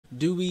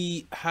do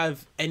we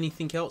have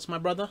anything else, my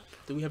brother?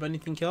 Do we have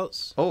anything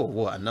else? Oh,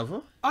 what,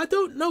 another? I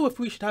don't know if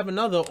we should have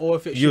another or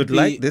if it should You'd be...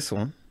 like this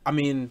one? I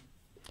mean,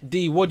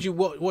 D, what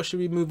should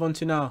we move on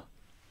to now?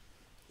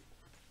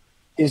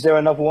 Is there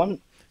another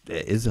one?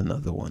 There is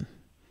another one.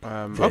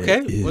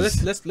 Okay, well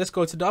let's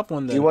go to the other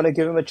one then. Do you want to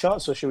give him a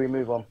chance, or should we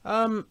move on?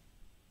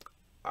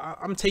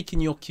 I'm taking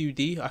your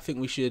QD. I think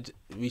we should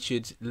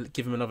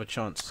give him another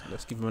chance.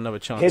 Let's give him another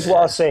chance. Here's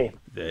what I'll say.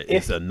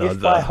 If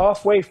by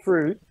halfway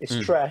through it's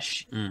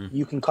trash,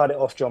 you can cut it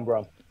off, John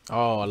Brown.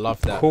 Oh, I love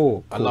that.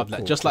 Cool. I love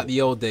that. Just like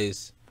the old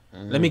days.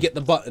 Let me get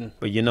the button.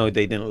 But you know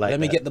they didn't like. Let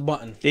me get the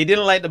button. They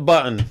didn't like the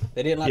button.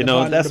 They didn't like. You the know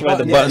button. that's the why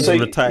the button, button's so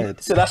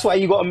retired. So that's why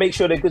you got to make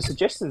sure they're good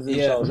suggestions.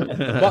 Yeah, Charles.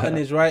 the button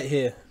is right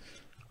here.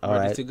 All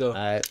ready right, to go.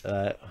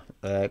 All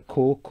right.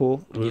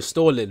 Cool. You're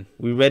stalling.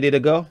 We ready to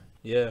go?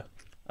 Yeah.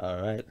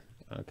 All right.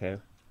 Okay.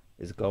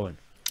 It's going.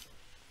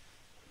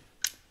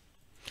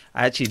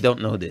 I actually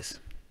don't know this.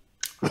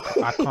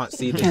 I can't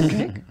see this.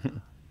 Kendrick?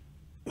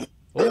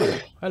 Oh,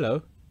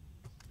 hello.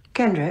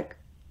 Kendrick?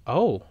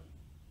 Oh,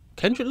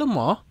 Kendrick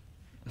Lamar.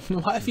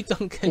 Why have you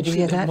done Kendrick Did you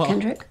hear that, Lamar?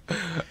 Kendrick?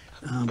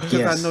 Because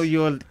Yes. I know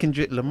you're a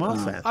Kendrick Lamar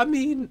fan. I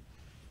mean,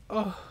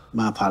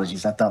 My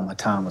apologies. I thought my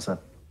time was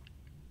up.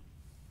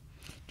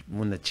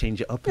 Want to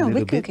change it up a No, we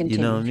little can bit? You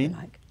know what I continue if mean? you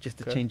like. Just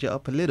to change it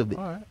up a little bit.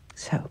 all right.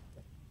 So,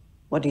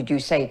 what did you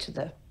say to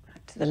the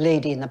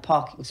lady in the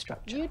parking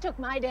structure? You took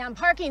my damn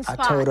parking I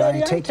spot. told her I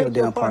ain't take your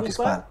damn parking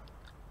spot.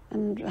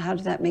 And how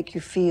did that make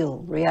you feel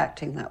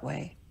reacting that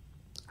way?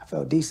 I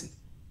felt decent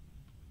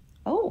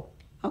Oh,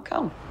 how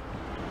come?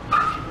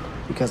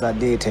 because I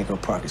did take her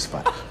parking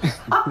spot.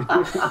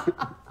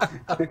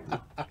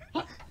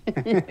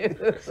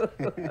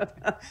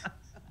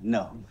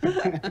 No.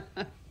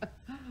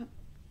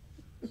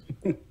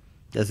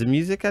 Does the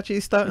music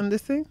actually start on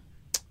this thing?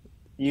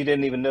 You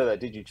didn't even know that,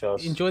 did you,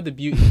 Charles? Enjoy the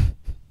beauty.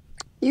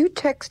 You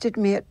texted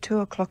me at 2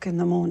 o'clock in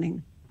the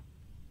morning.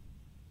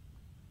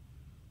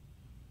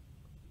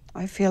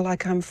 I feel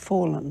like I'm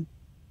fallen.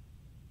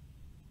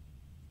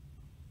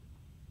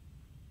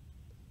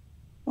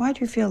 Why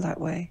do you feel that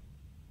way?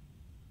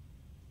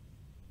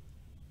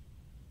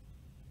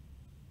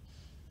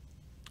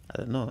 I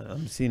don't know.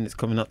 I'm seeing it's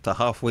coming up to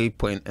halfway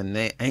point and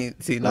they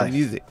ain't seeing no Life.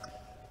 music.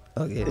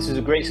 Okay. This is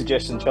a great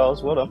suggestion,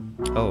 Charles. Well done.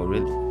 Oh,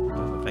 really?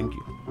 Oh, thank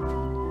you.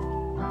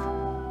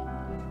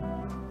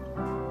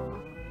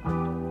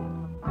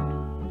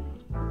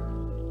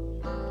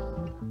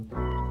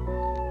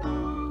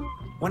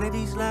 One of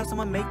these lives,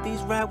 I'ma make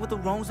these right with the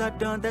wrongs I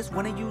done. That's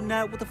when I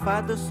unite with the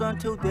father, son.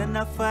 Till then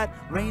I fight.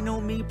 Rain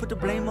on me, put the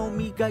blame on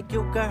me. Got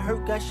guilt, got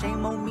hurt, got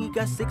shame on me.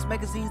 Got 6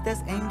 magazines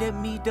that's aimed at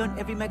me. Done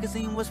every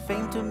magazine was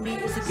fame to me.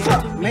 It's a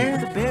game to me. man?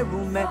 Where the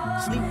bedroom at?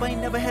 Sleep, I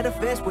ain't never had a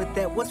fast with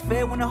that. What's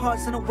fair when the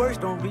hearts and the words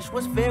don't reach?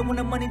 What's fair when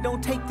the money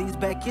don't take things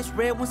back? It's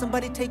rare when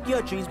somebody take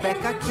your dreams back.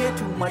 I care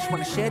too much,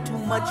 wanna share too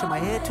much. In my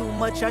head too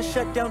much, I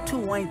shut down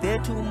too. I ain't there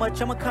too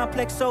much. I'm a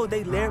complex soul.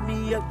 They layered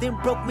me up, then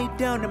broke me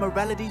down.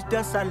 Immorality's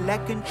dust, I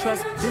lack in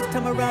trust. This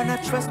time around, I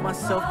trust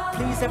myself.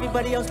 Please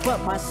everybody else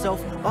but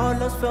myself. All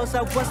those fails,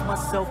 I was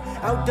myself.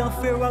 Outdone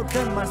fear,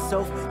 outdone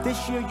myself.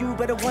 This year, you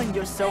better won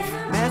yourself.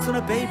 Mask on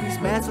the babies,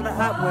 mask on the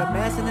op. Wear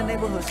masks in the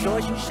neighborhood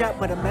stores you shop,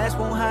 but a mask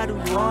won't hide who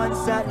you are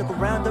inside. Look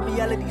around, the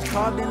reality's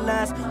carved in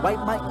lies. Wipe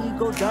my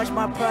ego, dodge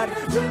my pride.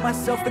 Look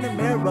myself in the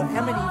mirror.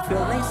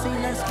 Amityville, ain't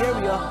seen nothing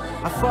scarier.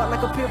 I fought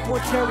like a pit bull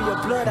terrier.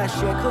 Blood I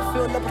shed could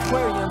fill up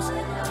aquariums.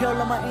 Tell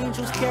all my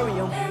angels carry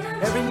them.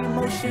 Every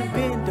emotion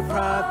been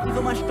deprived.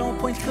 Even my strong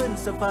points couldn't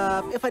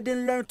survive. If I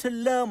didn't learn to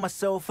love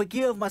myself,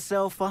 forgive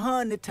myself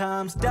 100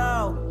 times,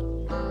 dawg.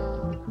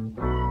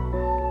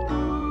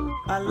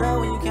 I love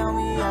when you count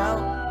me out.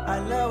 I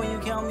love when you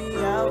count me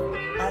out.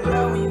 I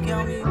love when you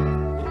count me.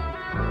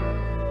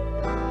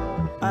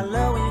 I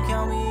love when you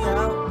count me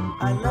out.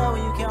 I love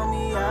when you count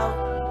me out.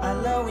 I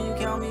love when you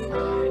count me.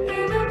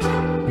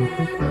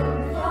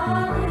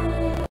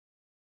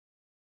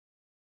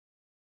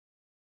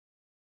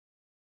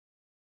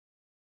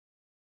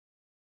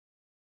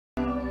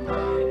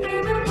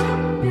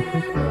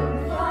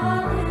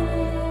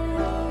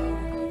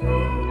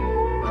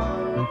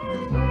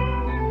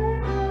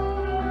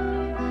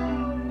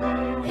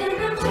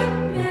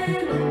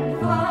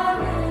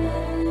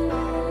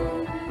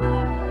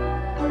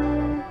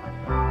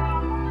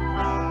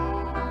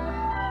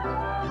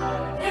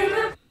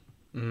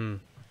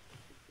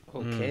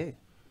 Okay.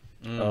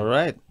 All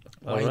right.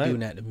 Why you doing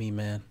that to me,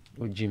 man?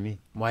 What do you mean?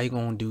 Why you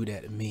gonna do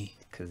that to me?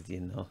 Because,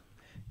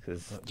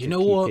 because You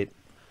know what? It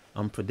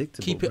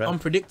unpredictable. Keep it bruh.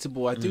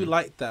 unpredictable. I do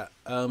like that.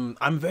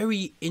 I'm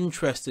very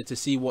interested to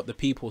see what the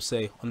people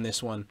say on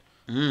this one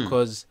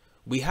because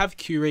we have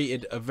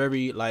curated a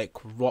very like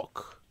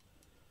rock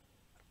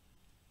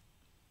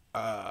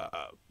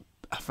a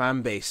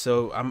fan base.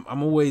 So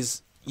I'm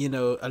always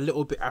a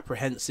little bit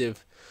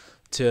apprehensive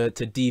to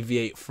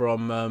deviate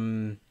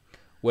from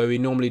where we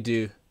normally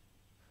do.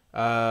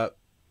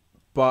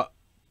 But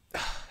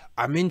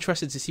I'm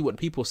interested to see what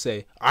people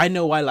say. I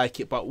know I like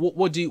it, but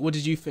what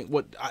did you think?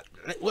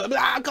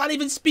 I can't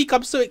even speak.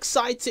 I'm so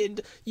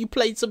excited. You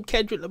played some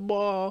Kendrick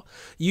Lamar.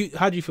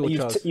 How do you feel,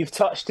 Charles? You've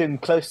touched him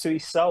close to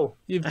his soul.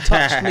 You've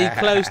touched me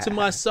close to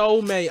my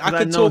soul, mate. I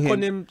could talk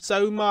on him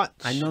so much.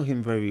 I know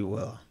him very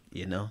well.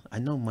 You know, I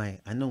know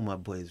my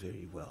boys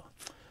very well.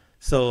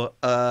 So,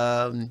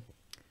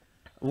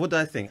 what do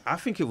I think? I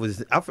think it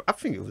was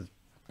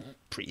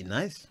pretty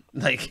nice.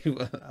 Like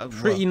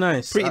pretty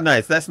nice. Pretty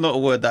nice. That's not a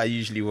word that I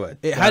usually word.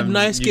 It had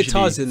nice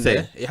guitars in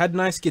there. It had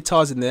nice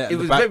guitars in there. It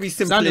was very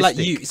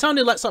simplistic. It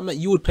sounded like something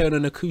that you would play on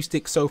an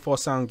acoustic so far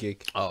sound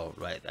gig. Oh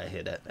right, I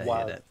hear that. I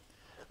Wow. hear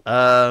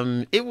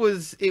that. It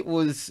was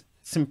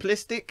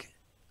simplistic.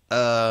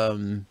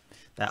 That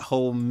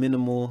whole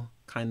minimal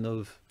kind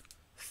of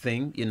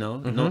thing, you know,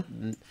 not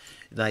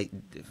like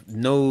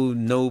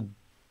no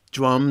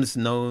drums,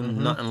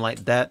 nothing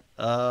like that.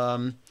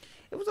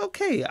 It was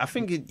okay. I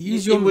think it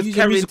Use was your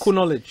carried, musical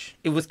knowledge.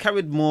 It was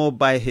carried more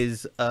by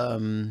his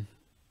it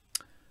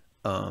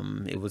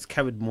was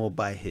carried more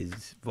by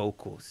his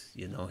vocals,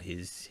 you know,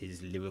 his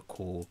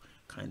lyrical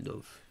kind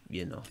of,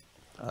 you know,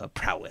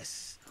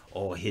 prowess.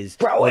 Or his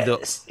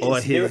Prowess.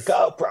 or his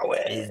lyrical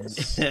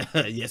prowess.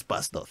 Yes,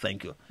 Pastor,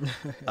 thank you.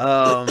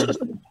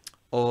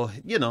 Or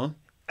you know,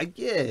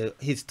 yeah,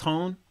 his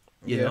tone,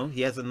 you know,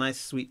 he has a nice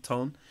sweet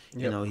tone.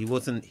 You know, he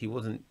wasn't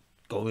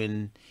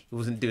doing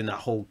that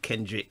whole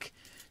Kendrick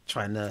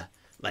trying to,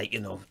 like, you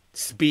know,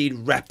 speed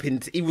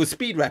rapping. He was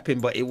speed rapping,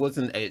 but it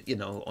wasn't you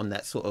know, on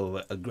that sort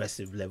of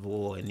aggressive level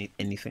or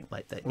anything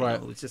like that. You know?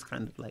 It was just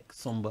kind of like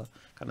somber,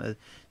 kind of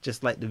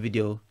just like the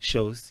video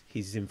shows.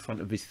 He's in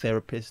front of his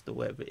therapist or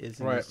whatever it is,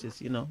 and it's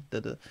just, you know,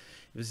 it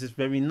was just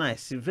very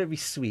nice. It was very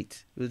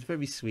sweet. It was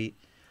very sweet.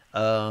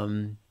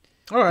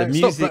 All right, the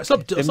music,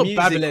 stop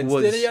babbling.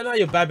 Yeah, now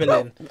you're babbling.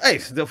 Well, hey,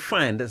 they're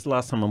fine. That's the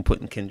last time I'm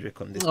putting Kendrick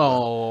on this.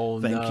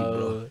 Oh, thank no. you,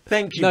 bro.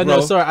 Thank you, no, bro.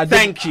 No, sorry.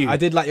 Thank you. I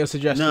did like your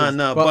suggestion.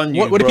 No, but bun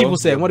you, what do people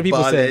say? You're What do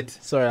people say? ballad.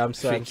 Sorry, I'm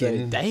sorry.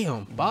 Freaking-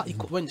 Damn, but you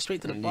went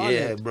straight to the bar.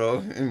 Yeah, bro.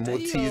 And more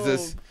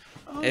teasers.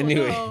 Oh,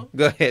 Anyway, no.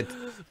 go ahead.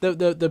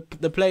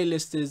 The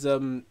playlist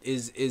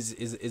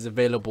is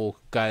available,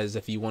 guys.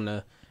 If you want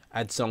to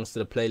add songs to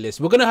the playlist,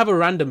 we're gonna have a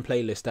random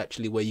playlist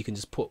actually where you can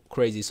just put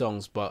crazy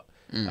songs. But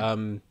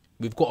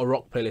we've got a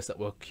rock playlist that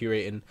we're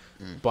curating,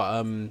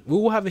 but we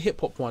will have a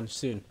hip hop one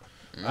soon.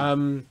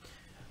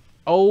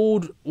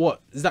 Old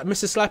what is that?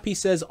 Mr. Slappy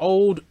says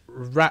old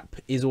rap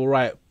is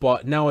alright,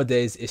 but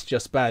nowadays it's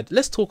just bad.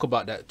 Let's talk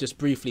about that just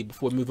briefly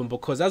before we move on,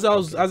 because as I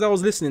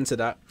was listening to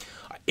that,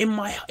 in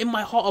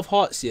my heart of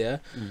hearts,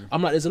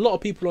 I'm like, there's a lot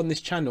of people on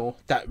this channel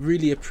that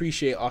really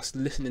appreciate us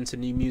listening to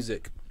new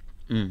music,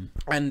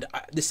 and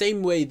the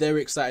same way they're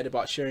excited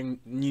about sharing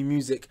new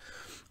music,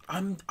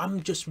 I'm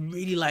just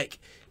really like,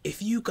 if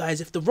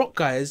the rock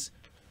guys,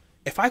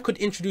 if I could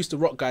introduce the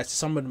rock guys to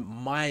some of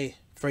my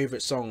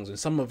favorite songs and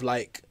some of,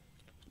 like,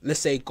 let's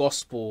say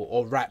gospel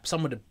or rap,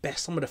 some of the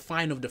best, some of the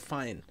fine of the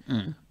fine,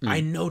 I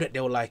know that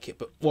they'll like it.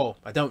 But well,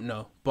 I don't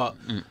know, but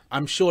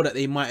I'm sure that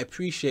they might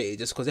appreciate it,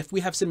 just because if we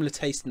have similar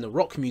taste in the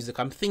rock music,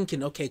 I'm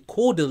thinking, okay,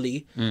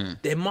 chordally,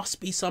 there must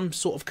be some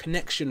sort of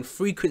connection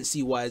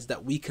frequency wise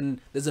that we can,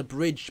 there's a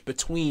bridge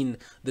between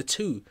the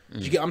two. Do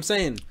you get what I'm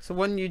saying? So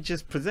when you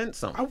just present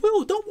something, I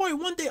will, don't worry,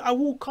 one day I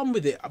will come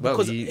with it,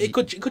 because it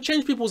could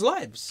change people's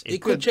lives. It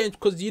could change,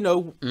 because, you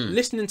know,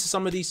 listening to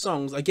some of these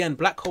songs, again,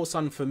 Black Hole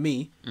Sun for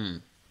me,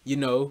 you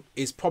know,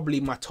 is probably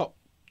my top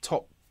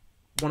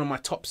one of my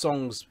top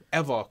songs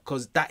ever,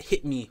 because that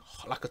hit me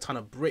like a ton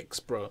of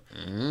bricks, bro.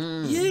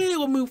 Yeah,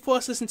 when we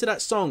first listened to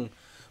that song,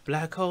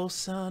 Black Hole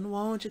Sun,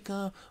 won't you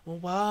come and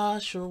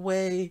wash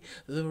away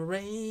the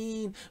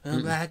rain?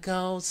 Black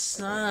Hole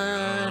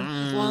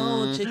Sun,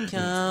 won't you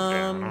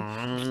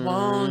come,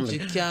 won't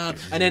you come?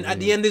 And then at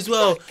the end as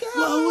well,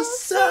 Hole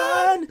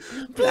Sun,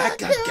 Black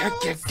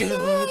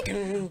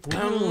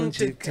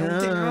won't you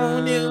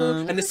come?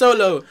 And the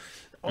solo.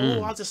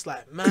 Oh, I was just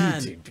like,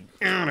 man,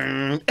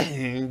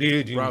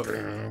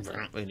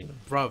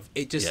 bruv,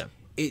 it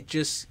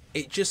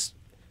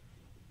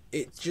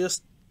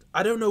just,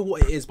 I don't know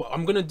what it is, but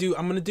I'm gonna do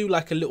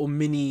like a little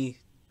mini,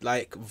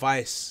 like,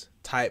 Vice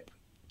type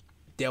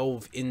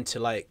delve into,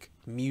 like,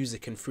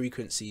 music and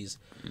frequencies,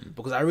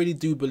 because I really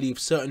do believe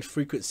certain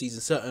frequencies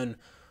and certain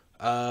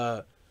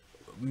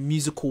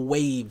musical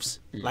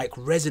waves like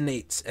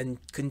resonates and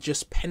can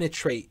just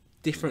penetrate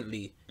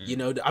differently. You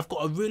know, I've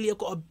got a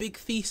big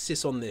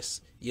thesis on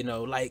this, you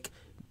know, like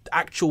the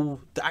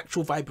actual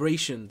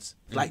vibrations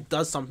like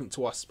does something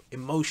to us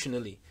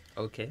emotionally.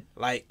 Okay,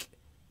 like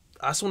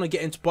I just want to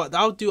get into, but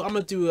I'm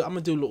gonna do a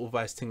little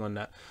Vice thing on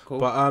that. Cool.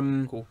 But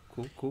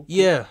cool.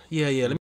 Yeah. Let me